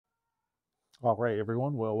All right,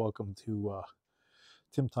 everyone. Well, welcome to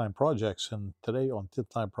Tim Time Projects. And today on Tim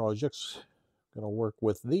Time Projects, I'm going to work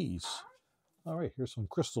with these. All right, here's some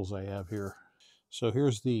crystals I have here. So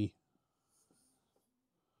here's the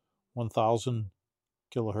 1000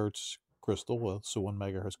 kilohertz crystal. Well, it's a 1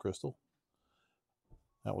 megahertz crystal.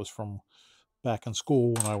 That was from back in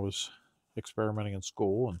school when I was experimenting in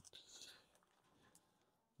school. And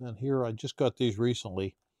then here, I just got these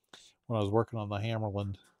recently when I was working on the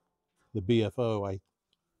Hammerland, the BFO. I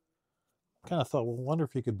kind of thought, well, I wonder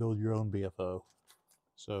if you could build your own BFO.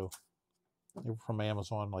 So they were from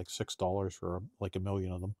Amazon, like $6 for like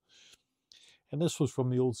 1,000,000 of them. And this was from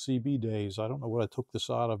the old CB days. I don't know what I took this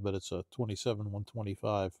out of, but it's a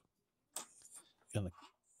 27-125. And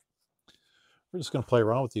we're just going to play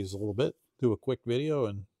around with these a little bit, do a quick video,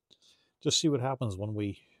 and just see what happens when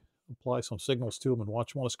we apply some signals to them and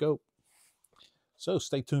watch them on a scope. So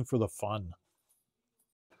stay tuned for the fun.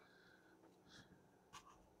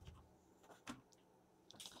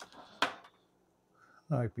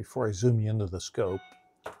 All right, before I zoom you into the scope,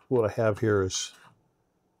 what I have here is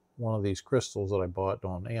one of these crystals that I bought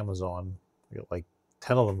on Amazon. I got like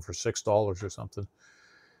 10 of them for $6 or something.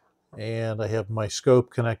 And I have my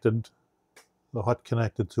scope connected, the hut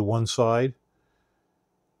connected to one side,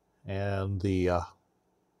 and the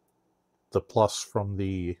plus from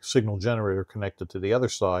the signal generator connected to the other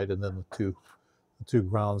side, and then the two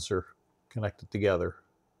grounds are connected together.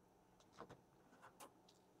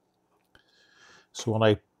 So when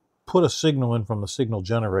I put a signal in from the signal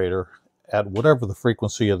generator at whatever the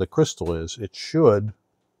frequency of the crystal is, it should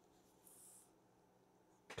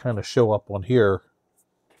kind of show up on here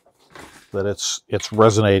that it's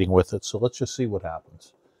resonating with it. So let's just see what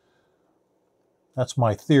happens. That's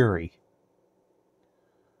my theory.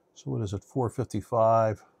 So what is it,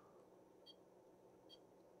 455?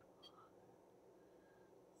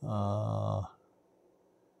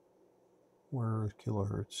 Where is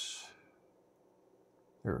kilohertz?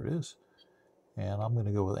 There it is. And I'm going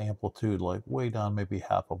to go with amplitude like way down, maybe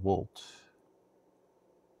half a volt.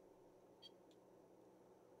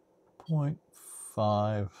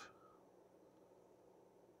 0.5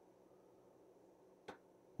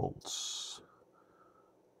 volts.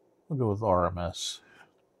 We'll go with RMS.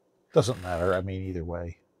 Doesn't matter, I mean, either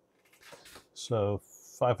way. So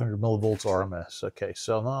 500 millivolts RMS. Okay,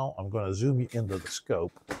 so now I'm going to zoom you into the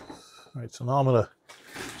scope. All right, so now I'm going to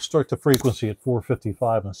start the frequency at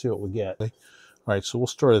 455 and see what we get. All right, so we'll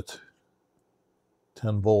start at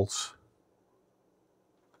 10 volts.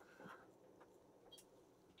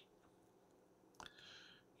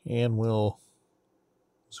 And we'll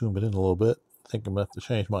zoom it in a little bit. I think I'm going to have to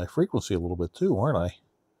change my frequency a little bit too, aren't I?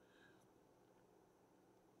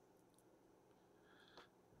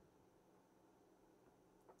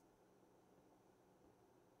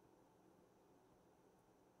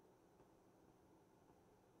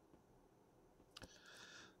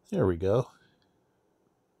 There we go.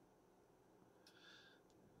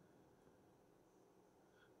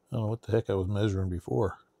 I don't know what the heck I was measuring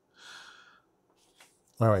before.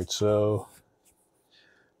 All right, so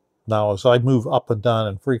now as I move up and down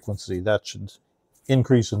in frequency, that should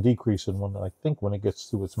increase and decrease. And when I think when it gets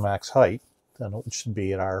to its max height, then it should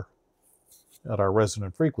be at our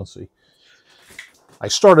resonant frequency. I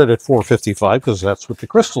started at 455 because that's what the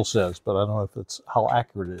crystal says, but I don't know if it's how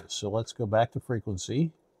accurate it is. So let's go back to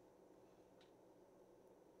frequency.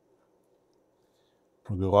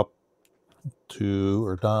 We'll go up to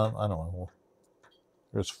or down. I don't know.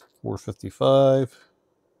 There's 455.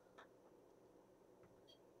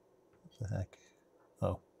 What the heck?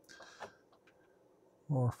 Oh,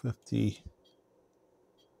 450.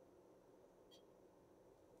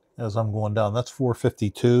 As I'm going down, that's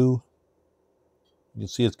 452. You can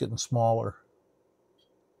see it's getting smaller.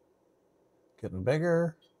 Getting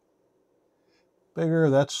bigger. Bigger.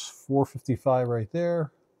 That's 455 right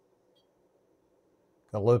there.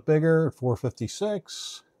 Got a little bit bigger,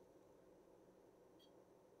 456.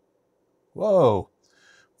 Whoa,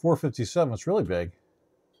 457, it's really big.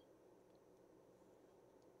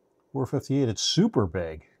 458, it's super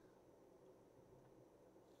big.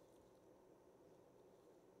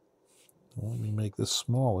 Let me make this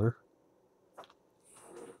smaller.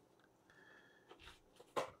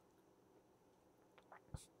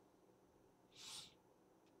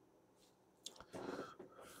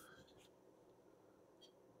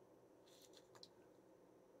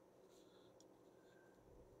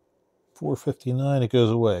 $459, it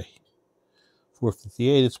goes away.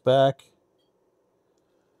 458, it's back.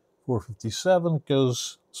 457, it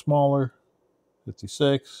goes smaller.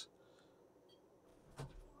 56.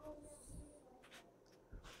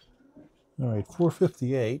 All right,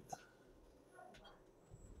 458.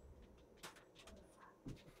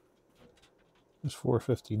 It's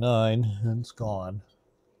 459 and it's gone.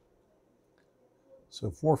 So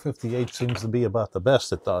 458 seems to be about the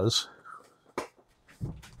best it does.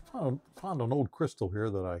 Found an old crystal here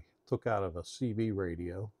that I took out of a CB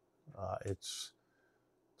radio. It's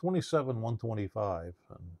 27125.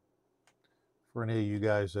 And for any of you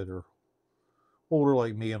guys that are older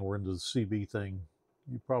like me and were into the CB thing,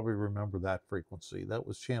 you probably remember that frequency. That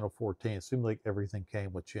was channel 14. It seemed like everything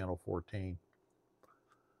came with channel 14.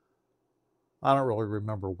 I don't really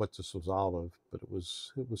remember what this was out of, but it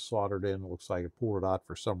was soldered in. It looks like it pulled it out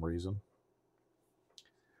for some reason.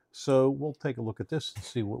 So we'll take a look at this and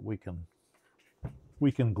see what we can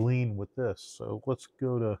glean with this. So let's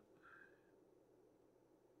go to,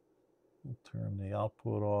 we'll turn the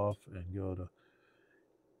output off and go to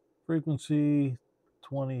frequency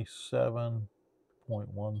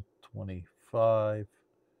 27.125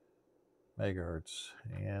 megahertz,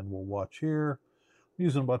 and we'll watch here. I'm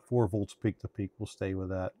using about 4 volts peak to peak. We'll stay with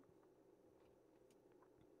that.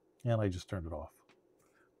 And I just turned it off.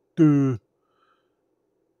 Duh.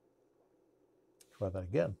 Try that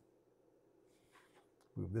again.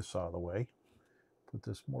 Move this out of the way. Put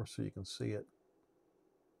this more so you can see it.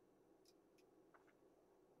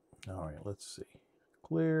 All right, let's see.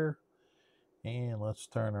 Clear. And let's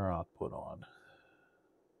turn our output on.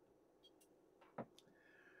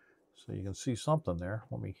 So you can see something there.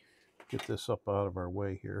 Let me get this up out of our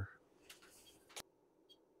way here.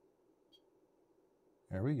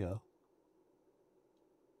 There we go.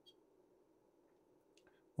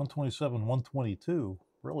 127, 122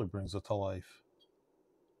 really brings it to life.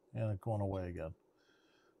 And it's going away again.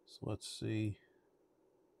 So let's see.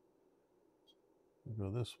 We'll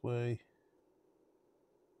go this way.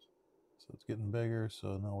 So it's getting bigger.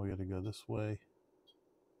 So now we got to go this way.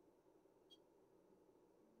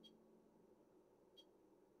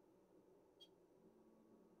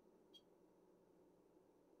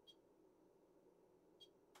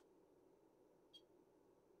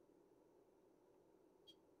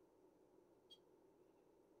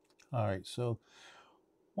 All right, so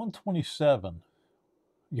 127.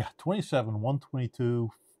 Yeah, 27,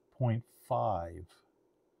 122.5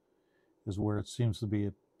 is where it seems to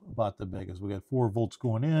be about the biggest. We got 4 volts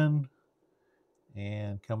going in,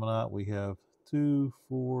 and coming out we have 2,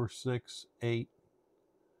 4, 6, 8,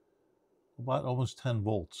 about almost 10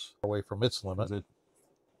 volts away from its limit.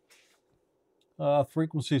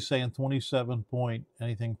 Frequency saying 27 point,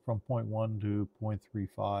 anything from 0.1 to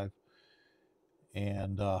 0.35.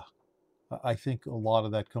 And I think a lot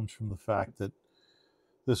of that comes from the fact that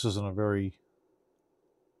this isn't a very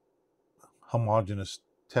homogeneous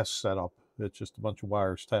test setup. It's just a bunch of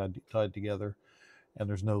wires tied together, and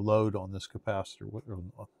there's no load on this capacitor.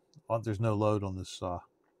 There's no load on this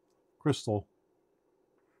crystal.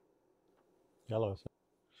 Hello.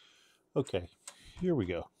 Okay, here we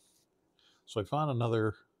go. So I found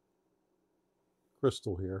another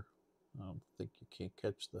crystal here. I don't think you can't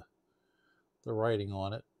catch the writing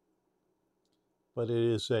on it, but it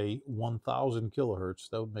is a 1000 kilohertz.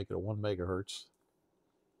 That would make it a 1 megahertz.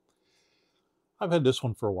 I've had this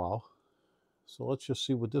one for a while, so let's just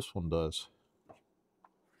see what this one does.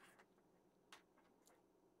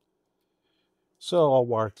 So I'll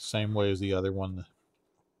wire it the same way as the other one,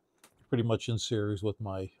 pretty much in series with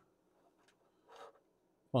my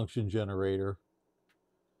function generator.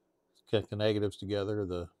 Connect the negatives together.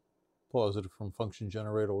 The positive from function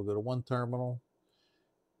generator will go to one terminal,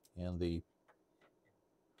 and the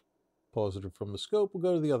positive from the scope will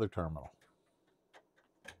go to the other terminal.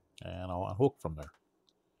 And I'll unhook from there.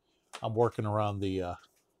 I'm working around the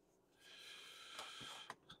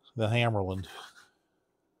Hammerland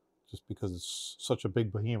just because it's such a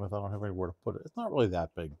big behemoth. I don't have anywhere to put it. It's not really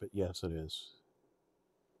that big, but yes, it is.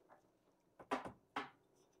 All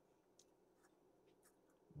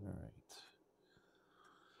right.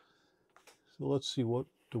 So let's see, what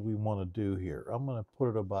do we want to do here? I'm going to put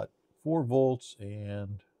it about 4 volts,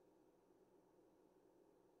 and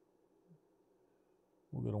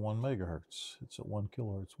we'll go to 1 megahertz. It's at 1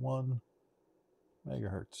 kilohertz, 1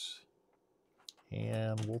 megahertz.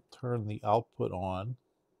 And we'll turn the output on.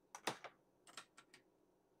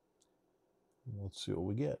 Let's see what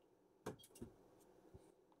we get.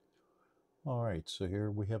 All right, so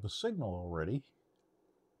here we have a signal already.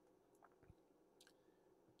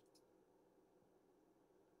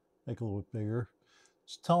 Make it a little bit bigger.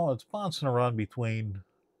 It's bouncing around between,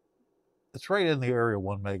 it's right in the area of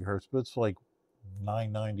 1 megahertz, but it's like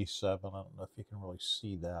 997. I don't know if you can really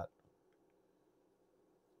see that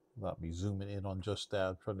without me zooming in on just that.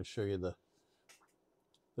 I'm trying to show you the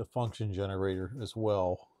function generator as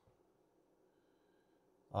well.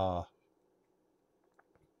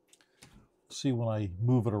 See when I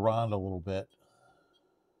move it around a little bit.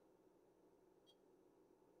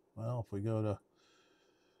 Well, if we go to,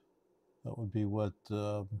 that would be what,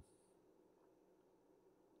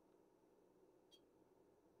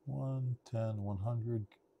 110, 100.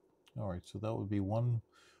 All right, so that would be one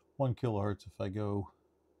kilohertz if I go.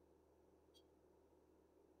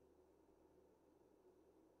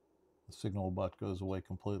 The signal bot goes away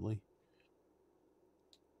completely.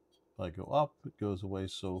 If I go up, it goes away.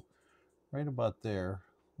 So right about there.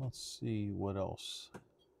 Let's see what else. I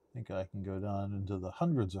think I can go down into the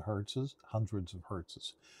hundreds of hertzes. The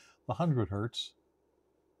 100 hertz.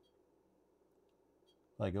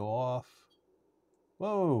 If I go off.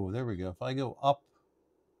 Whoa, there we go. If I go up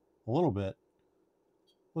a little bit,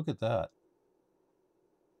 look at that.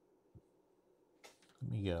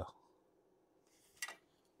 Let me give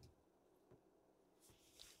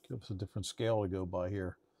us a different scale to go by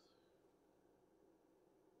here.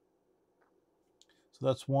 So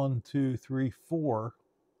that's 1, 2, 3, 4.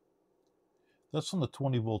 That's on the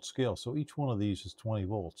 20 volt scale. So each one of these is 20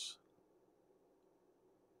 volts.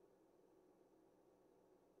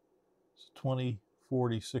 So 20,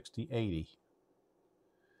 40, 60, 80.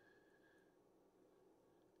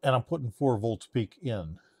 And I'm putting 4 volts peak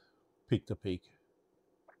to peak.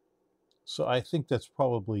 So I think that's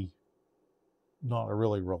probably not a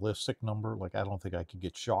really realistic number. Like, I don't think I could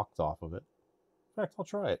get shocked off of it. In fact, I'll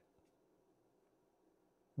try it.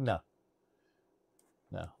 No.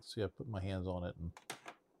 Let's see, I put my hands on it. And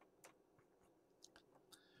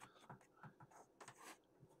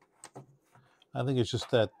I think it's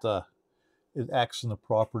just that it acts in the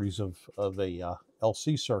properties of a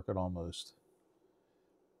LC circuit almost.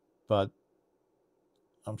 But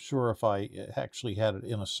I'm sure if I actually had it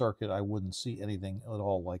in a circuit, I wouldn't see anything at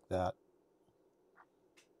all like that.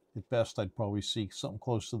 At best, I'd probably see something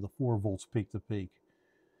close to the 4 volts peak to peak.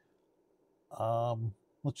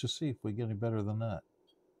 Let's just see if we get any better than that.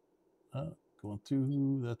 Going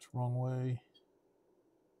through, that's wrong way.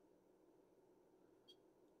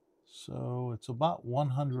 So it's about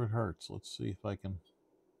 100 hertz. Let's see if I can,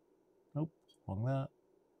 nope, wrong that.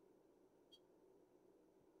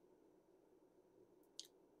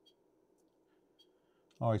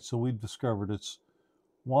 All right, so we've discovered it's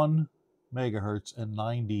 1 megahertz and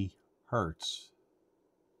 90 hertz.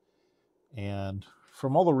 And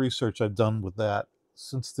from all the research I've done with that,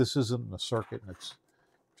 since this isn't a circuit and it's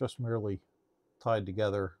just merely tied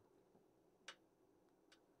together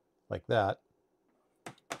like that,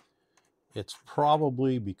 it's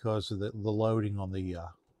probably because of the loading on the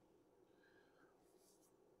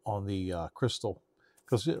crystal.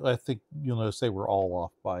 Because I think you'll notice they were all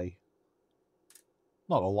off by,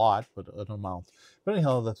 not a lot, but an amount. But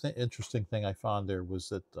anyhow, the interesting thing I found there was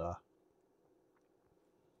that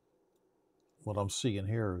what I'm seeing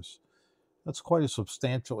here is that's quite a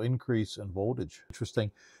substantial increase in voltage.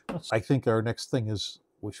 Interesting. I think our next thing is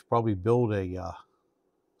we should probably build a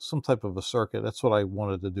some type of a circuit. That's what I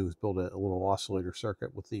wanted to do, is build a little oscillator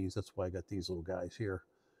circuit with these. That's why I got these little guys here.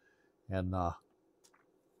 And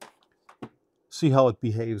see how it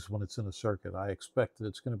behaves when it's in a circuit. I expect that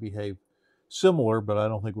it's going to behave similar, but I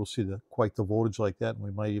don't think we'll see quite the voltage like that. And we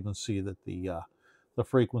might even see that the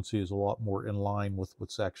frequency is a lot more in line with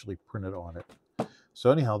what's actually printed on it. So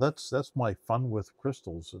anyhow, that's my fun with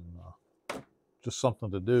crystals, and just something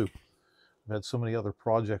to do. I've had so many other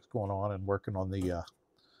projects going on and working on the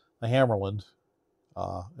Hammerland,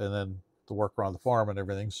 and then the work around the farm and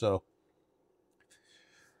everything. So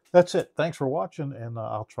that's it. Thanks for watching, and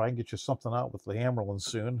I'll try and get you something out with the Hammerland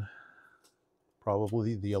soon.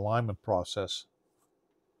 Probably the alignment process.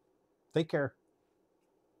 Take care.